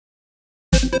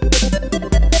Welcome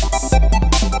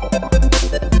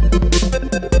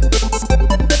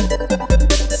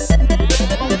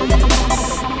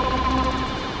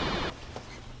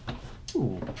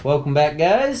back,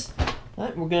 guys.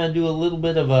 Alright, we're going to do a little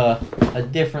bit of a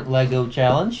different Lego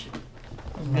challenge.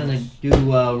 I'm going to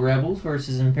do Rebels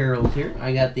versus Imperials here.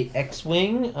 I got the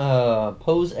X-Wing,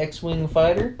 Pose X-Wing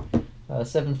Fighter,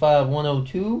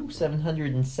 75102,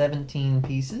 717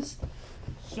 pieces.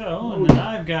 So, and then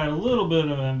I've got a little bit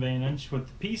of an advantage with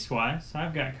the piece-wise.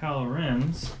 I've got Kylo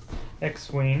Ren's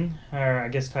X-Wing, or I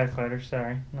guess TIE Fighter,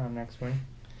 sorry, not an X-Wing.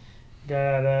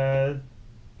 Got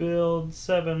build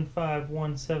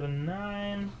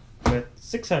 75179 with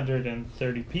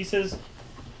 630 pieces.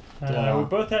 We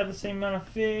both have the same amount of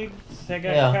figs. I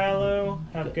got Kylo.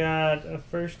 I've got a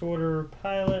First Order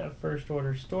pilot, a First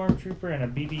Order Stormtrooper, and a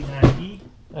BB-9E.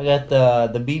 I got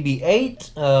the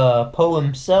BB-8, Poe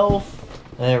himself,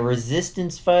 a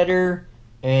Resistance fighter,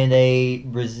 and a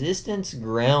Resistance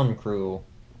ground crew.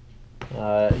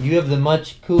 You have the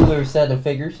much cooler set of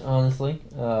figures, honestly,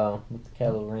 with the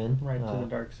Kylo Ren. Right to the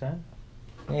dark side.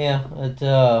 Yeah, I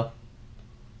don't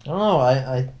know,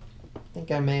 I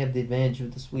think I may have the advantage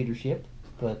with the sweeter ship,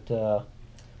 but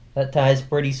that tie's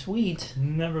pretty sweet.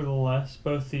 Nevertheless,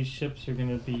 both these ships are going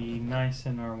to be nice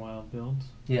in our wild builds.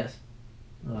 Yes.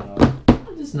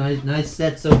 Just nice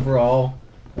sets overall.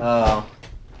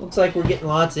 Looks like we're getting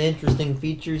lots of interesting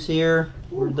features here.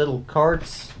 We're little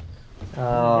carts.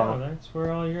 That's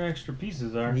where all your extra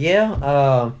pieces are.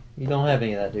 Yeah, you don't have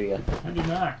any of that, do you? I do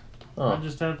not. Oh. I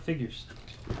just have figures.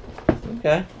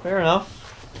 Okay, fair enough.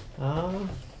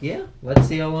 Yeah, let's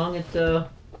see how long it,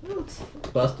 let's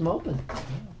bust them open.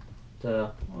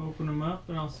 I'll open them up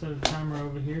and I'll set a timer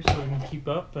over here so I can keep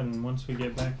up, and once we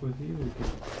get back with you, we can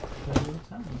tell you what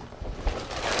time.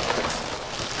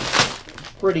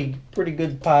 Pretty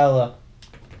good pile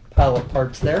of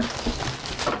parts there.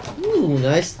 Ooh,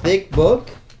 nice thick book.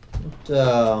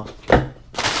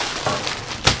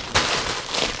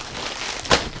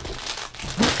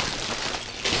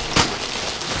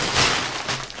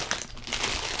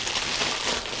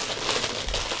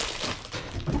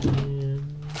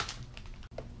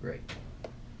 Great.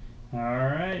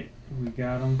 Alright, we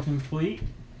got them complete.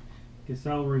 Guess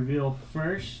I'll reveal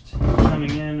first.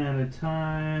 Coming in at a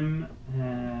time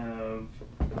of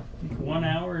 1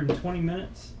 hour and 20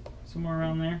 minutes, somewhere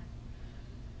around there.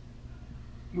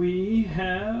 We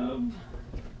have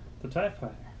the TIE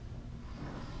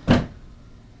Fighter.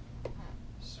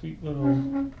 Sweet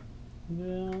little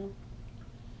bill.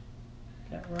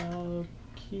 Got Ronald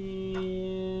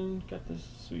Keen. Got this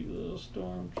sweet little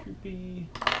Stormtroopy.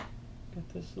 Got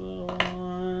this little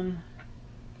one.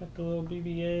 Got the little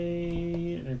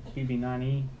BB-8 or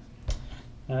BB-9E.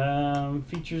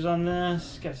 Features on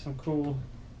this. Got some cool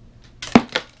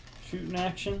shooting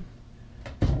action.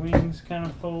 Wings kind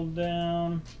of fold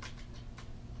down.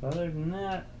 Other than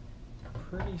that,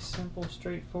 pretty simple,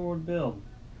 straightforward build.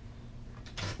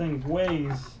 This thing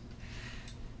weighs,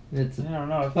 It's I don't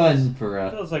know, fun for it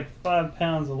feels like 5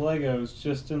 pounds of Legos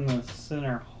just in the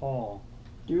center hall.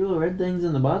 Do your little red things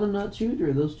in the bottom not shoot, or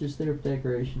are those just there for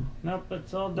decoration? Nope,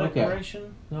 it's all decoration.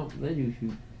 Okay. Nope, they do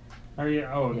shoot. Are you?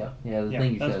 Oh, yeah, the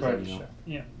thing you that's says, right. you know.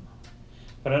 Yeah,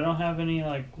 but I don't have any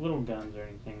like little guns or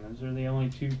anything. Those are the only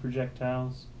 2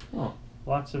 projectiles. Oh.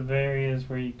 Lots of areas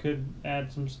where you could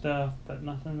add some stuff, but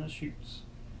nothing that shoots.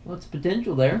 What's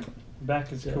potential there?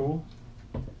 Back is cool.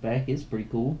 Back is pretty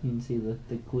cool. You can see the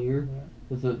clear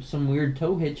with some weird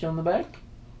tow hitch on the back.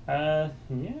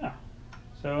 Yeah.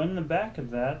 So in the back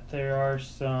of that, there are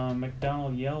some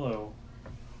McDonald yellow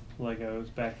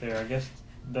Legos back there. I guess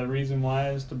the reason why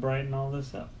is to brighten all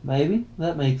this up. Maybe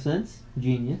that makes sense.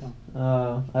 Genius.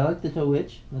 I like the tow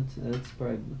hitch. That's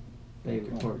probably my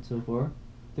favorite part so far.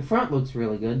 The front looks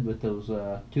really good with those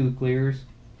 2 clears.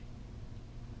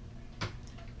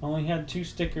 Only had 2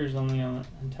 stickers on the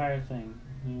entire thing,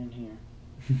 here and here.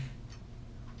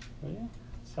 But yeah,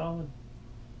 solid.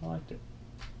 I liked it.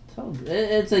 So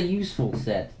it's a useful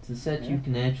set. It's a set you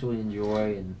can actually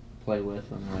enjoy and play with,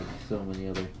 unlike so many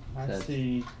other sets. I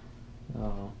see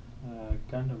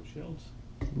Gundam shields.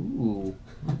 Ooh,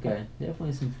 okay.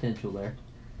 Definitely some potential there.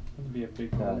 That'd be a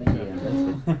big one. Yeah,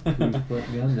 that's a 3-foot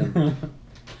Gundam.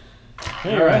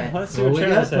 Alright, let's see what we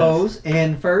got Pose,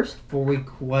 and first, before we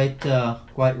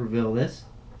quite reveal this,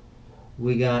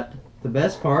 we got the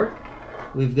best part.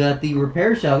 We've got the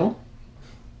repair shuttle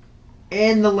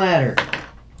and the ladder.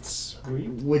 Sweet.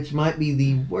 Which might be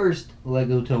the worst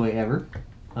Lego toy ever.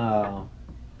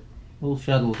 Little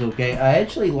shuttle's okay. I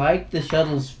actually like the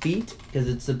shuttle's feet because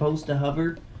it's supposed to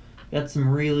hover. Got some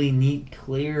really neat,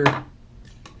 clear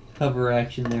cover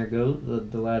action there goes.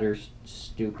 The ladder's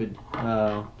stupid.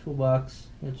 Toolbox,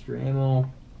 extra ammo,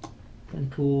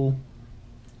 and cool.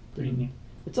 Pretty neat.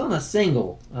 It's on a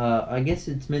single. I guess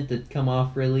it's meant to come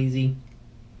off real easy.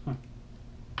 Huh.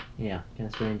 Yeah, kind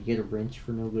of strange to get a wrench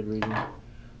for no good reason.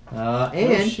 No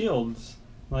And shields,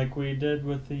 like we did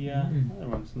with the other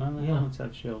ones. None of the Yeah. helmets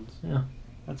have shields. Yeah.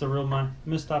 That's a real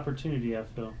missed opportunity, I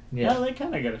feel. Yeah. Yeah, they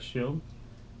kind of got a shield.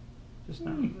 Just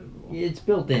not removable. it's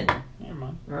built in. Never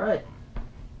mind. All right.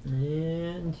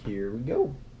 And here we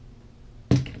go.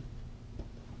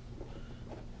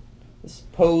 This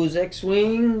Pose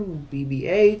X-Wing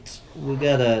BB-8. We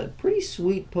got a pretty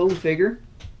sweet Pose figure.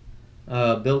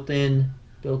 Built-in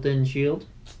shield.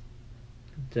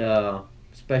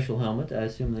 Special helmet. I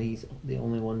assume that he's the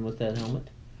only one with that helmet.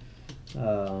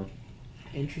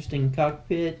 Interesting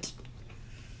cockpit.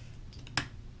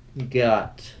 We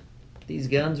got these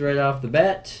guns right off the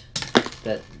bat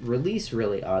that release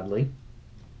really oddly.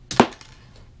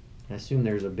 I assume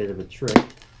there's a bit of a trick.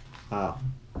 Ah,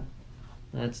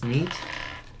 that's neat.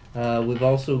 We've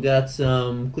also got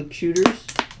some quick shooters.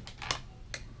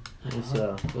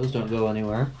 Those don't go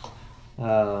anywhere.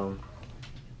 Awesome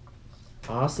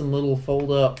little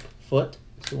fold-up foot,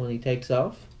 so when he takes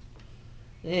off.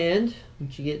 And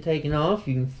once you get taken off,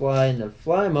 you can fly into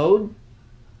fly mode.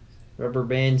 Rubber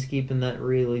band's keeping that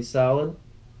really solid.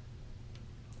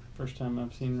 First time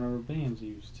I've seen rubber bands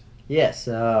used. Yes,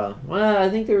 well, I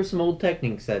think there were some old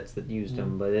Technic sets that used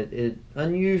them, but it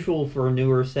unusual for a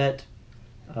newer set.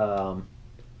 Kind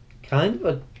of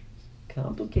a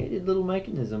complicated little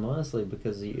mechanism, honestly,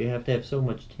 because you have to have so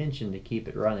much tension to keep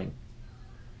it running.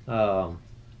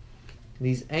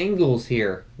 These angles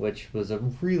here, which was a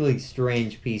really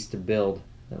strange piece to build,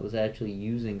 that was actually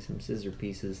using some scissor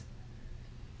pieces,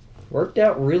 worked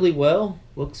out really well.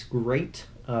 Looks great.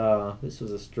 This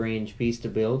was a strange piece to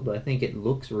build, but I think it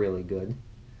looks really good.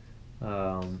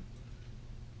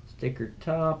 Sticker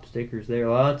top, stickers there,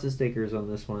 lots of stickers on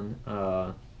this one.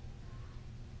 I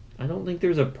don't think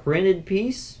there's a printed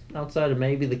piece outside of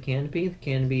maybe the canopy. The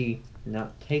canopy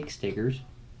not take stickers.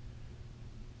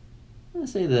 I'm going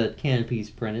to say the canopy's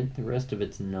printed, the rest of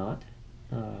it's not.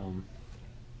 Cool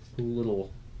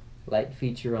little light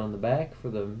feature on the back for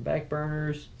the back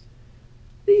burners.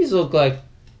 These look like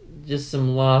just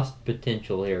some lost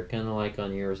potential here, kind of like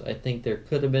on yours. I think there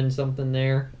could have been something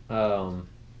there.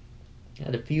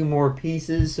 Had a few more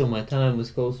pieces, so my time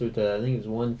was closer to, I think it was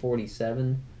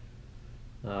 147.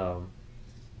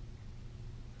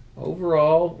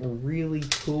 Overall, a really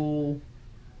cool,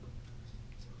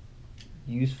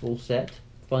 useful set,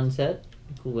 fun set.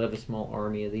 Cool to have a small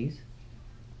army of these.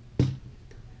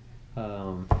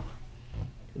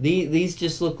 These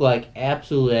just look like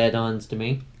absolute add-ons to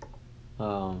me.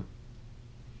 I'm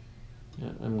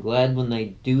glad when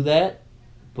they do that,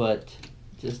 but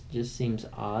just seems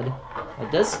odd.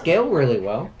 It does scale really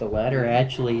well. The ladder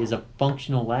actually is a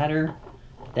functional ladder.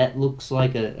 That looks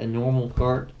like a normal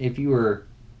cart. If you were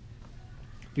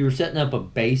setting up a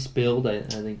base build, I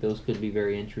think those could be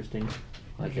very interesting.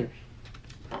 Like it.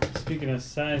 Speaking of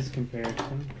size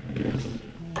comparison,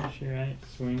 sure I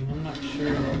swing. I'm not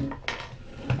sure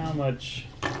how much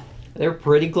They're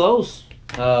pretty close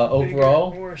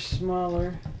overall. bigger or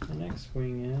smaller the next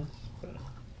wing is. But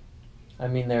I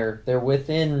mean, they're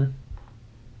within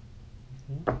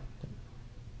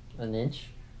an inch.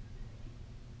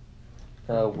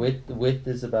 Width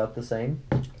is about the same.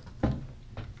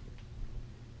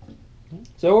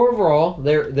 So overall,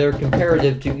 they're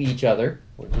comparative to each other,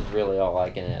 which is really all I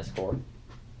can ask for.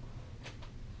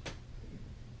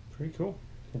 pretty cool.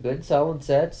 Good solid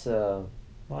sets. A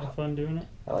lot of fun doing it.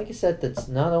 I like a set that's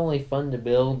not only fun to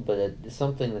build, but it's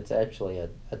something that's actually a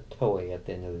toy at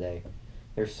the end of the day.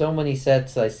 There's so many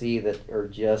sets I see that are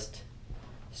just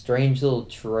strange little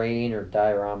train or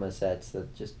diorama sets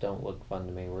that just don't look fun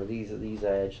to me, where these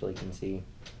I actually can see.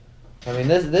 I mean,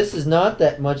 this is not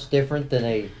that much different than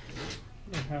a...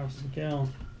 How scale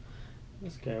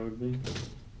this guy would be.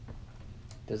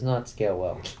 Does not scale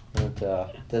well. It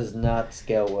does not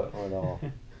scale well at all.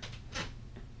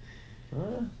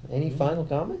 Any final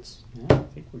comments? Yeah, I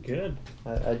think we're good.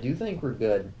 I do think we're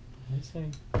good. I'd say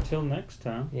until next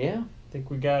time. Yeah. I think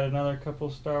we got another couple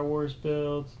Star Wars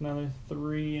builds, another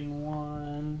 3 in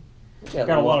 1. Got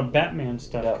a lot of Batman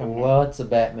stuff coming up. Lots of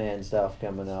Batman stuff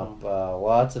coming up.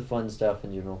 Lots of fun stuff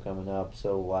in general coming up.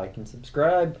 So like and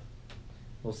subscribe.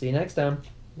 We'll see you next time.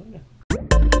 Later.